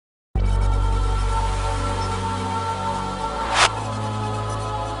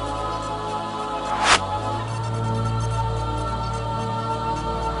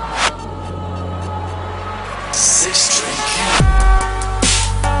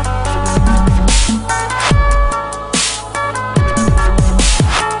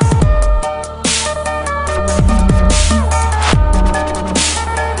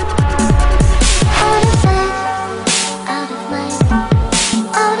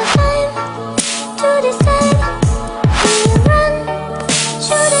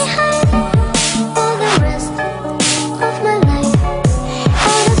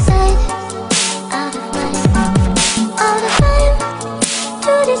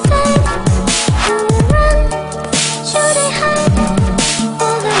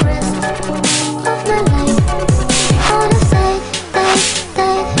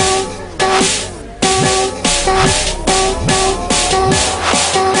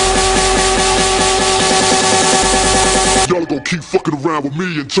fucking around with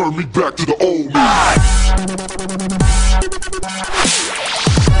me and turn me back to the old me.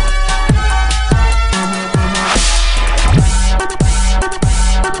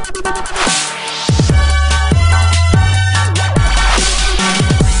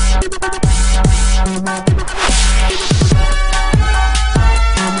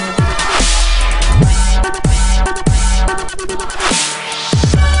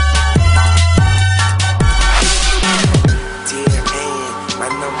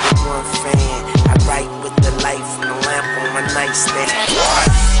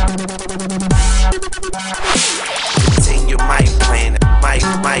 Continue my plan, my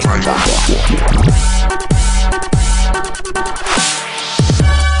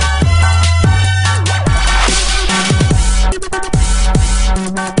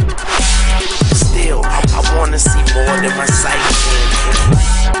Still, I wanna see more than my sight can.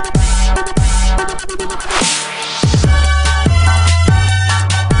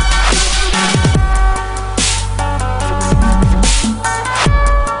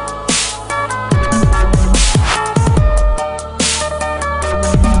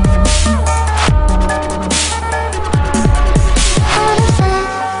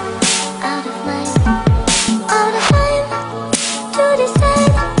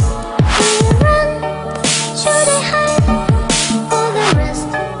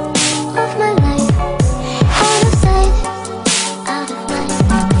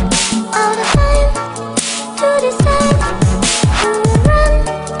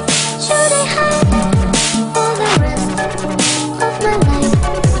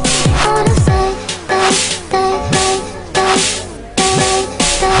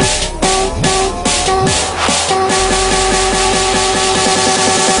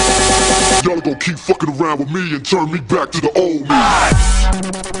 Y'all gonna keep fucking around with me and turn me back to the old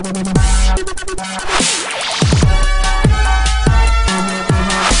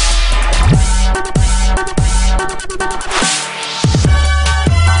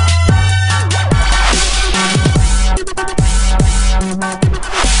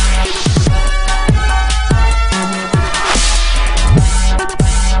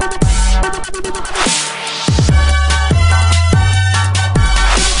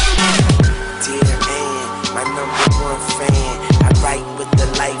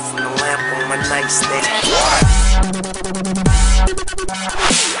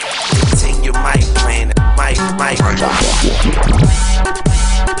Continue my plan, my